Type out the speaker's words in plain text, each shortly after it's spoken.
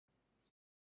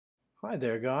Hi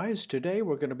there, guys. Today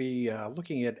we're going to be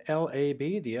looking at LAB,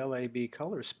 the LAB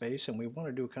color space, and we want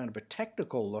to do kind of a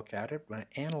technical look at it by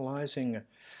analyzing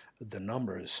the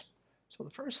numbers. So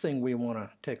the first thing we want to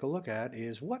take a look at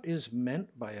is what is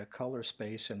meant by a color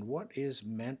space and what is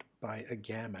meant by a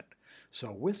gamut.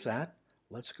 So with that,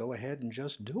 let's go ahead and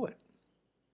just do it.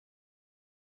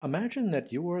 Imagine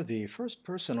that you are the first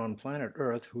person on planet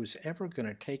Earth who's ever going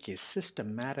to take a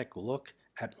systematic look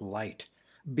at light.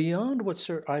 Beyond what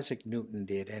Sir Isaac Newton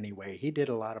did anyway. He did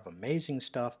a lot of amazing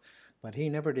stuff, but he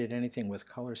never did anything with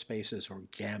color spaces or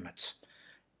gamuts.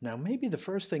 Now maybe the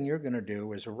first thing you're going to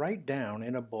do is write down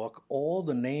in a book all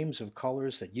the names of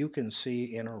colors that you can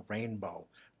see in a rainbow.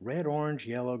 Red, orange,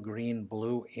 yellow, green,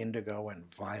 blue, indigo, and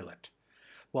violet.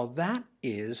 Well, that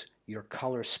is your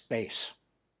color space.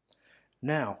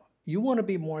 Now, you want to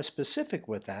be more specific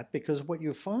with that because what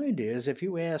you find is if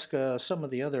you ask some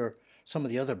of the other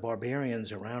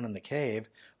barbarians around in the cave,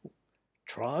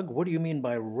 Trog, what do you mean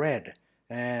by red?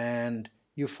 And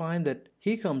you find that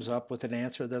he comes up with an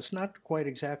answer that's not quite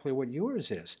exactly what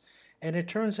yours is. And it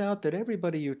turns out that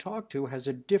everybody you talk to has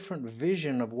a different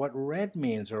vision of what red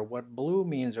means or what blue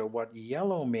means or what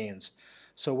yellow means.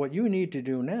 So what you need to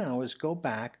do now is go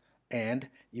back, and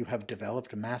you have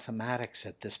developed mathematics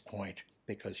at this point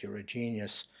because you're a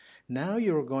genius. Now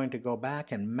you're going to go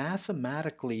back and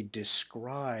mathematically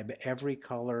describe every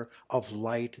color of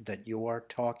light that you are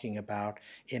talking about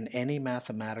in any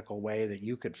mathematical way that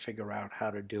you could figure out how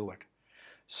to do it.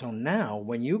 So now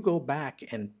when you go back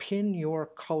and pin your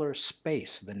color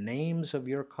space, the names of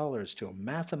your colors, to a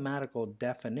mathematical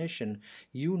definition,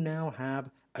 you now have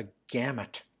a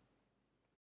gamut.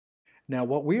 Now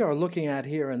what we are looking at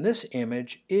here in this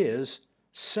image is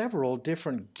several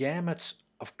different gamuts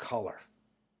of color.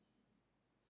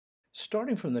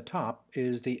 Starting from the top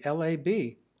is the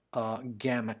LAB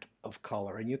gamut of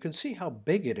color, and you can see how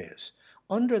big it is.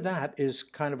 Under that is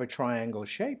kind of a triangle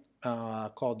shape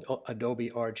called Adobe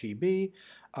RGB.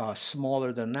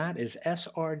 Smaller than that is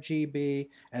sRGB,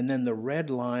 and then the red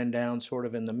line down sort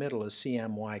of in the middle is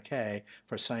CMYK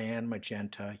for cyan,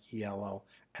 magenta, yellow,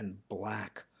 and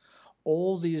black.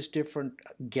 All these different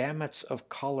gamuts of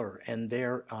color and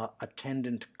their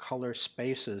attendant color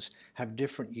spaces have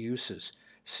different uses.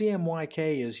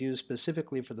 CMYK is used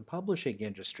specifically for the publishing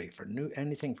industry, for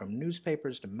anything from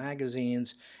newspapers to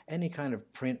magazines, any kind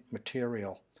of print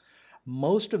material.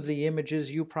 Most of the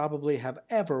images you probably have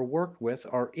ever worked with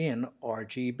are in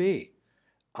RGB.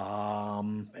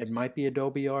 It might be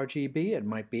Adobe RGB, it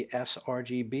might be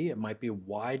sRGB, it might be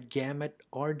wide gamut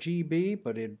RGB,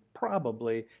 but it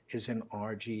probably is in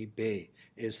RGB,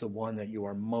 is the one that you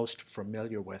are most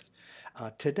familiar with.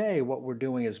 Today, what we're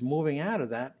doing is moving out of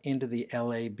that into the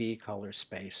LAB color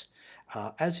space.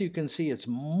 As you can see, it's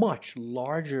much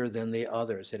larger than the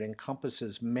others. It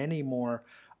encompasses many more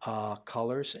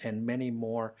colors and many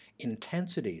more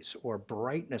intensities or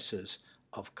brightnesses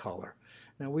of color.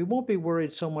 Now, we won't be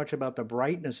worried so much about the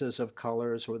brightnesses of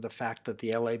colors or the fact that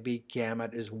the LAB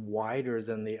gamut is wider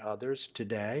than the others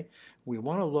today. We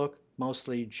want to look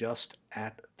mostly just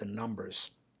at the numbers.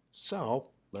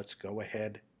 So let's go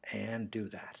ahead and do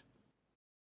that.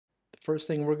 The first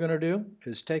thing we're going to do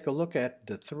is take a look at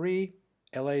the three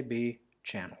LAB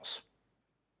channels.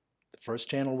 The first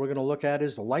channel we're going to look at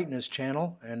is the lightness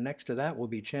channel, and next to that will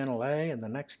be channel A, and the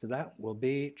next to that will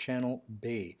be channel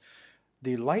B.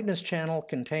 The lightness channel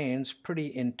contains,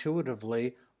 pretty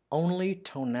intuitively, only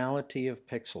tonality of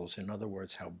pixels. In other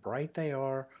words, how bright they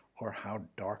are or how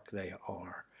dark they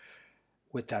are.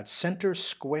 With that center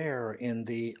square in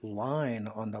the line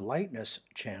on the lightness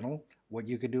channel, what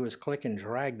you could do is click and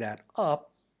drag that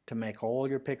up to make all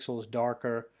your pixels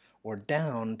darker, or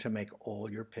down to make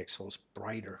all your pixels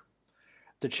brighter.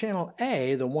 The channel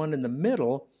A, the one in the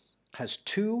middle, has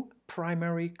two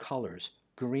primary colors,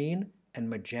 green and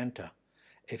magenta.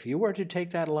 If you were to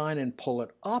take that line and pull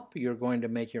it up, you're going to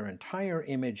make your entire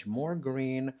image more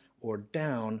green, or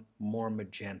down more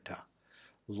magenta.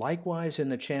 Likewise, in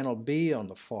the channel B on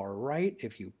the far right,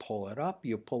 if you pull it up,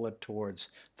 you pull it towards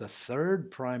the third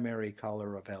primary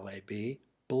color of LAB,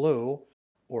 blue,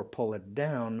 or pull it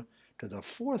down to the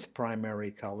fourth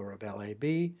primary color of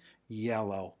LAB,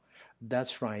 yellow.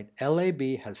 That's right, LAB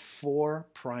has four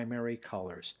primary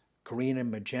colors, green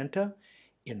and magenta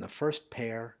in the first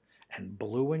pair, and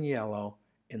blue and yellow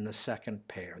in the second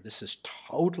pair. This is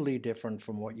totally different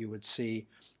from what you would see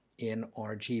in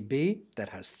RGB that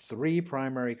has three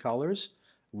primary colors,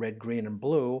 red, green, and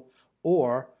blue,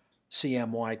 or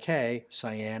CMYK,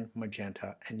 cyan,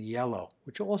 magenta, and yellow,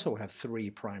 which also have three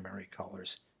primary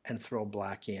colors, and throw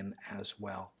black in as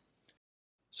well.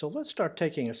 So let's start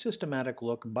taking a systematic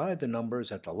look by the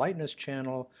numbers at the lightness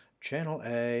channel, channel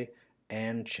A,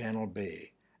 and channel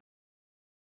B.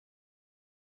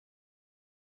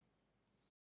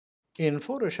 In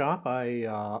Photoshop,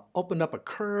 I opened up a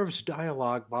curves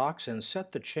dialog box and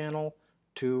set the channel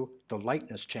to the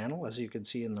lightness channel, as you can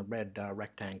see in the red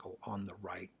rectangle on the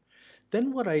right.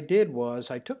 Then what I did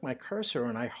was I took my cursor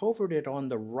and I hovered it on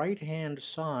the right-hand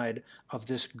side of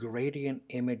this gradient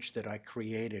image that I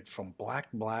created from black,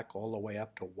 black all the way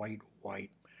up to white,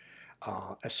 white,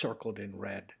 circled in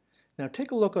red. Now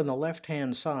take a look on the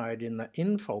left-hand side in the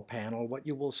info panel. What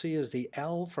you will see is the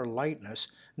L for lightness.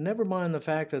 Never mind the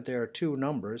fact that there are two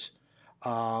numbers,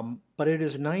 but it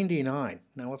is 99.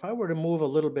 Now if I were to move a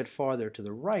little bit farther to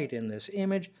the right in this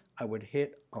image, I would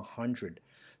hit 100.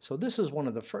 So this is one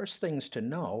of the first things to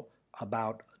know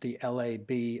about the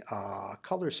LAB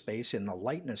color space in the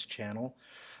lightness channel,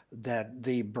 that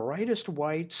the brightest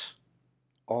whites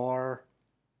are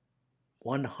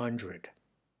 100.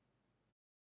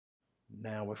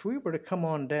 Now, if we were to come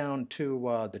on down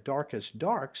to the darkest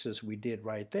darks, as we did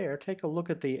right there, take a look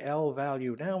at the L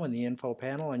value now in the info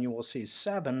panel, and you will see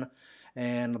 7,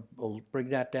 and we'll bring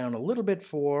that down a little bit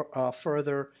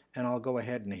further, and I'll go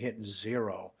ahead and hit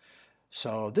 0.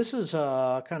 So this is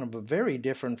kind of very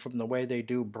different from the way they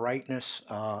do brightness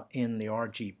in the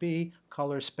RGB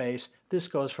color space. This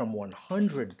goes from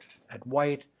 100 at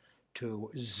white to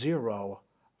 0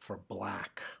 for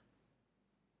black.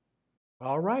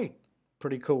 All right,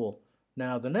 pretty cool.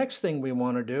 Now the next thing we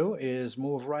want to do is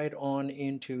move right on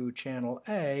into channel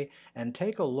A and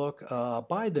take a look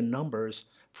by the numbers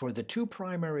for the two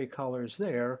primary colors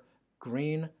there,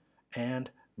 green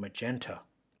and magenta.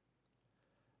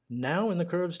 Now in the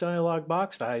curves dialog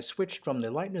box, I switched from the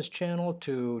lightness channel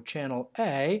to channel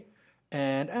A,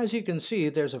 and as you can see,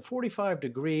 there's a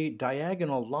 45-degree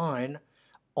diagonal line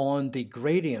on the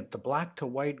gradient, the black to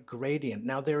white gradient.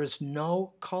 Now there is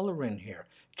no color in here.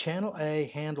 Channel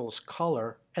A handles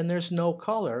color, and there's no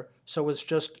color, so it's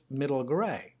just middle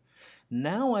gray.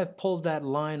 Now I've pulled that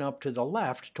line up to the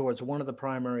left towards one of the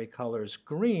primary colors,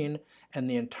 green, and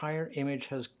the entire image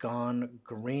has gone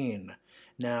green.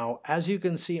 Now, as you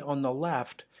can see on the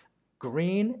left,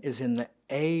 green is in the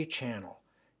A channel.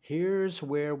 Here's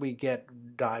where we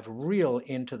dive real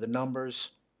into the numbers.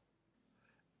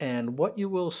 And what you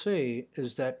will see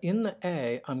is that in the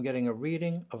A, I'm getting a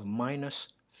reading of minus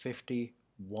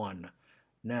 51.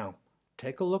 Now,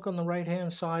 take a look on the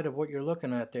right-hand side of what you're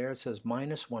looking at there. It says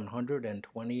minus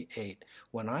 128.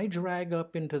 When I drag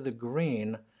up into the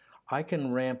green, I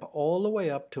can ramp all the way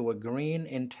up to a green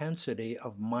intensity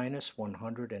of minus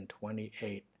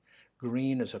 128.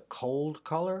 Green is a cold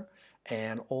color,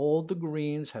 and all the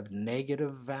greens have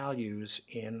negative values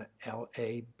in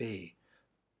LAB.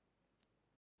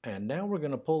 And now we're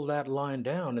going to pull that line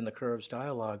down in the curves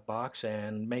dialog box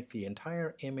and make the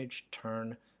entire image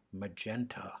turn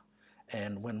magenta.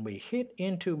 And when we hit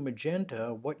into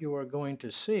magenta, what you are going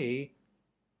to see,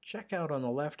 check out on the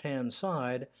left-hand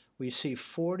side, we see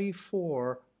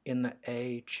 44 in the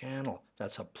A channel.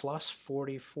 That's a plus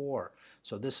 44.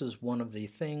 So this is one of the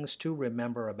things to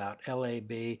remember about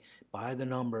LAB by the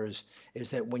numbers, is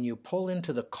that when you pull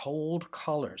into the cold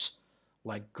colors,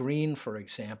 like green, for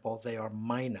example, they are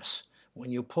minus. When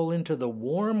you pull into the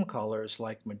warm colors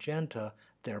like magenta,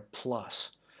 they're plus.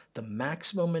 The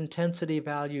maximum intensity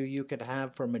value you could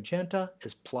have for magenta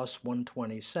is plus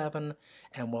 127,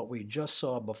 and what we just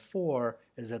saw before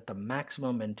is that the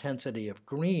maximum intensity of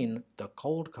green, the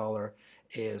cold color,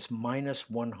 is minus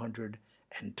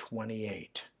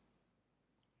 128.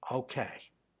 Okay,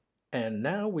 and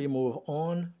now we move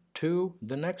on to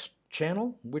the next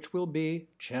channel, which will be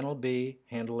channel B,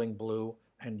 handling blue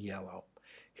and yellow.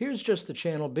 Here's just the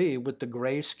channel B with the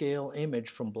grayscale image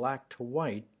from black to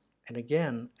white. And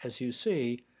again, as you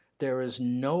see, there is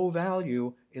no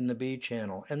value in the B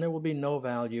channel, and there will be no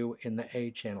value in the A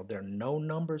channel. There are no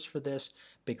numbers for this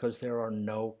because there are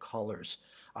no colors.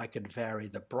 I could vary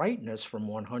the brightness from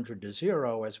 100 to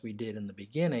 0 as we did in the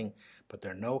beginning, but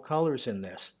there are no colors in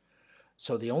this.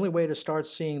 So the only way to start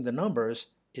seeing the numbers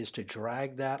is to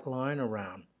drag that line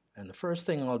around. And the first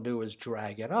thing I'll do is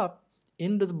drag it up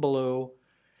into the blue.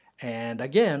 And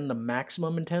again, the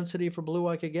maximum intensity for blue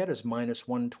I could get is minus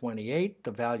 128. The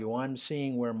value I'm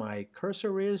seeing where my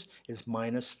cursor is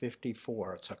minus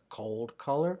 54. It's a cold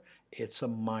color. It's a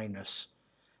minus.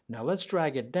 Now let's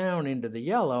drag it down into the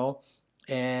yellow,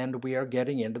 and we are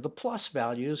getting into the plus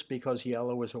values because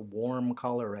yellow is a warm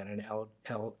color, and in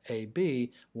LAB,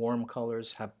 warm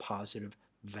colors have positive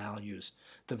values.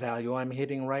 The value I'm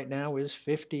hitting right now is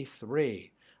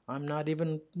 53. I'm not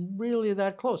even really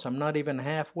that close. I'm not even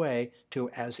halfway to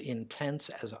as intense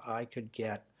as I could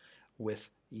get with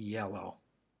yellow.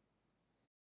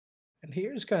 And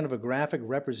here's kind of a graphic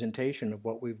representation of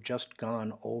what we've just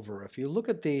gone over. If you look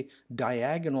at the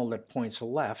diagonal that points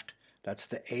left, that's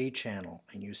the A channel,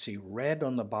 and you see red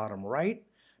on the bottom right,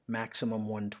 maximum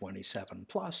 127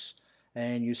 plus,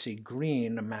 and you see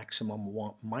green, maximum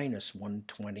minus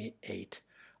 128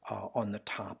 on the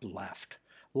top left.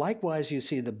 Likewise, you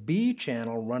see the B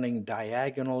channel running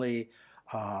diagonally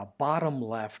bottom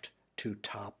left to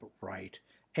top right.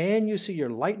 And you see your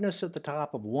lightness at the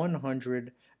top of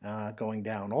 100 going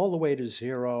down all the way to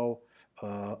 0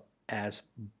 uh, as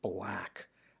black.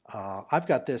 I've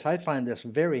got this. I find this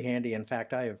very handy. In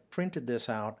fact, I have printed this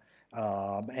out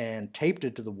and taped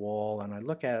it to the wall, and I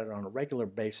look at it on a regular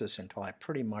basis until I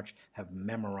pretty much have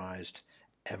memorized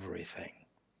everything.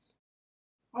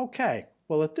 Okay,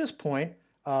 well at this point,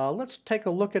 let's take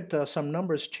a look at some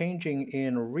numbers changing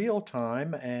in real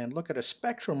time and look at a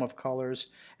spectrum of colors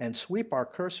and sweep our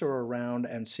cursor around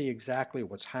and see exactly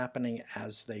what's happening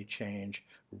as they change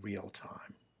real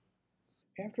time.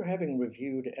 After having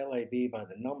reviewed LAB by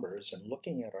the numbers and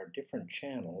looking at our different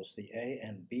channels, the A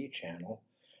and B channel,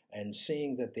 and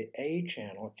seeing that the A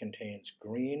channel contains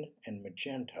green and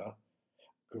magenta,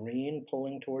 green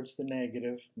pulling towards the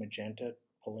negative, magenta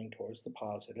pulling towards the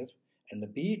positive, and the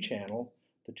B channel,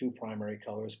 the two primary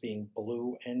colors being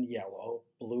blue and yellow,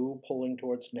 blue pulling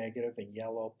towards negative and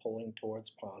yellow pulling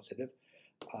towards positive.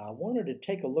 I wanted to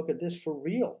take a look at this for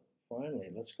real.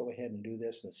 Finally, let's go ahead and do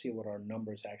this and see what our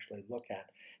numbers actually look at.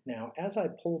 Now, as I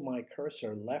pull my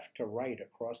cursor left to right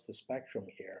across the spectrum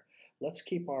here, let's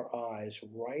keep our eyes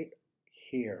right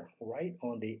here, right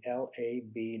on the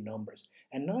LAB numbers.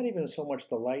 And not even so much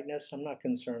the lightness. I'm not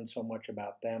concerned so much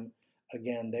about them.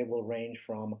 Again, they will range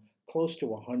from close to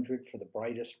 100 for the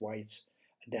brightest whites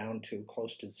down to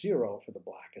close to 0 for the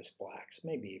blackest blacks,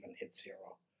 maybe even hit 0.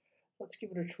 Let's give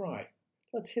it a try.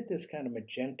 Let's hit this kind of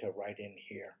magenta right in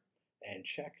here and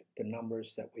check the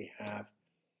numbers that we have.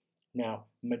 Now,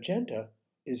 magenta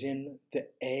is in the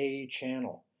A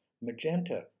channel.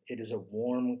 Magenta, it is a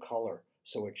warm color,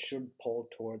 so it should pull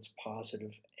towards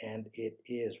positive, and it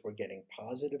is. We're getting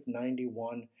positive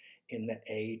 91 in the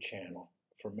A channel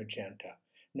for magenta.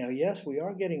 Now, yes, we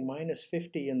are getting minus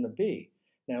 50 in the B.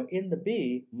 Now, in the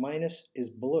B, minus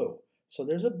is blue. So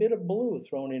there's a bit of blue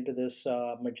thrown into this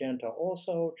magenta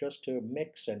also, just to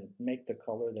mix and make the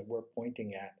color that we're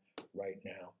pointing at right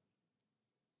now.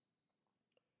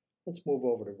 Let's move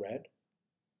over to red.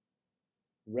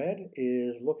 Red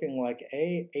is looking like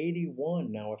A81.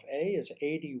 Now, if A is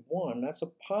 81, that's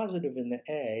a positive in the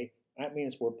A. That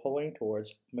means we're pulling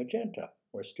towards magenta.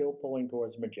 We're still pulling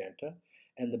towards magenta.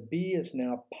 And the B is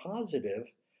now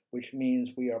positive, which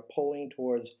means we are pulling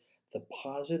towards the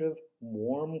positive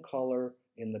warm color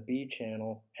in the B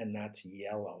channel, and that's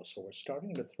yellow. So we're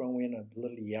starting to throw in a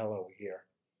little yellow here.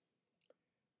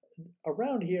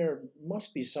 Around here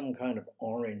must be some kind of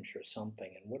orange or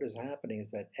something, and what is happening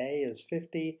is that A is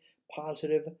 50,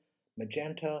 positive,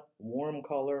 magenta, warm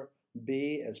color,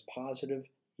 B is positive,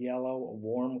 yellow, a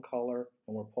warm color,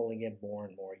 and we're pulling in more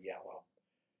and more yellow.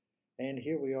 And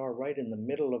here we are right in the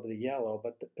middle of the yellow,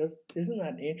 but isn't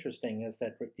that interesting is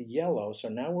that yellow, so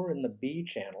now we're in the B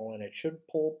channel and it should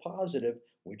pull positive,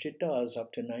 which it does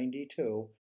up to 92,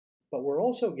 but we're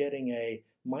also getting a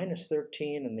minus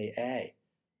 13 in the A,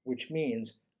 which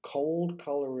means cold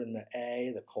color in the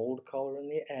A, the cold color in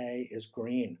the A is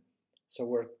green. So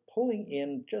we're pulling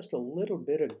in just a little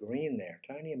bit of green there,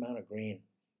 tiny amount of green.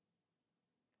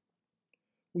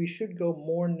 We should go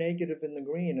more negative in the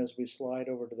green as we slide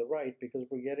over to the right because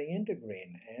we're getting into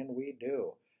green, and we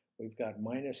do. We've got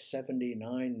minus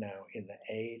 79 now in the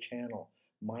A channel,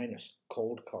 minus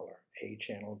cold color, A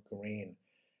channel green.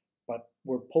 But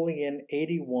we're pulling in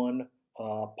 81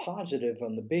 positive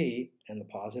on the B, and the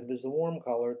positive is the warm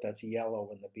color, that's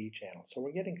yellow in the B channel. So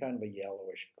we're getting kind of a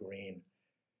yellowish green.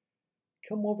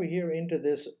 Come over here into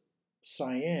this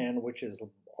cyan, which is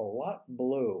a lot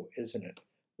blue, isn't it?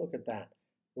 Look at that.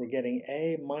 We're getting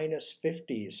A minus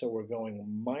 50, so we're going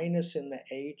minus in the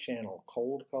A channel,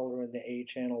 cold color in the A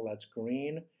channel, that's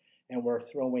green, and we're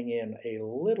throwing in a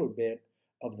little bit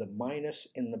of the minus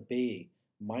in the B.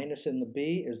 Minus in the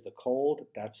B is the cold,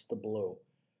 that's the blue.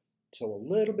 So a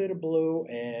little bit of blue,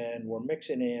 and we're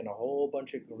mixing in a whole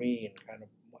bunch of green, kind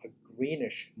of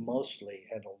greenish mostly,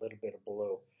 and a little bit of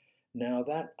blue. Now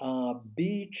that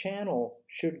B channel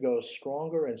should go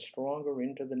stronger and stronger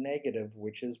into the negative,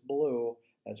 which is blue,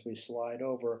 as we slide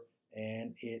over,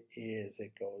 and it is.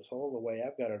 It goes all the way.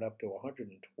 I've got it up to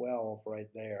 112 right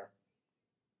there.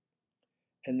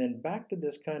 and then back to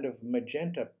this kind of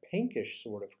magenta pinkish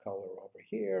sort of color over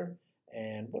here.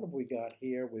 And what have we got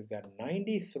here? We've got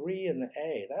 93 in the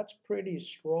A. That's pretty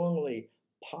strongly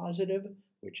positive,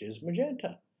 which is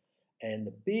magenta. And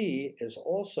the B is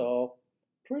also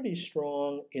pretty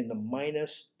strong in the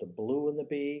minus, the blue in the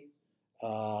B.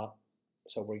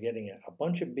 So we're getting a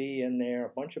bunch of B in there, a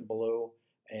bunch of blue,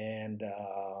 and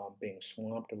being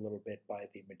swamped a little bit by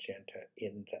the magenta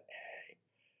in the A.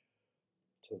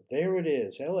 So there it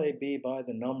is, LAB by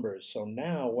the numbers. So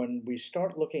now when we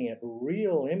start looking at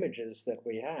real images that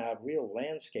we have, real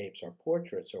landscapes or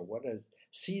portraits or what is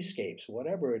seascapes,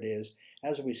 whatever it is,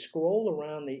 as we scroll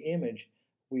around the image,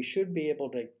 we should be able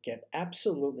to get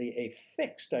absolutely a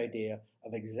fixed idea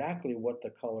of exactly what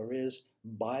the color is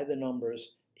by the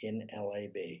numbers in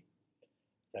LAB.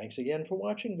 Thanks again for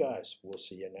watching, guys. We'll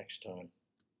see you next time.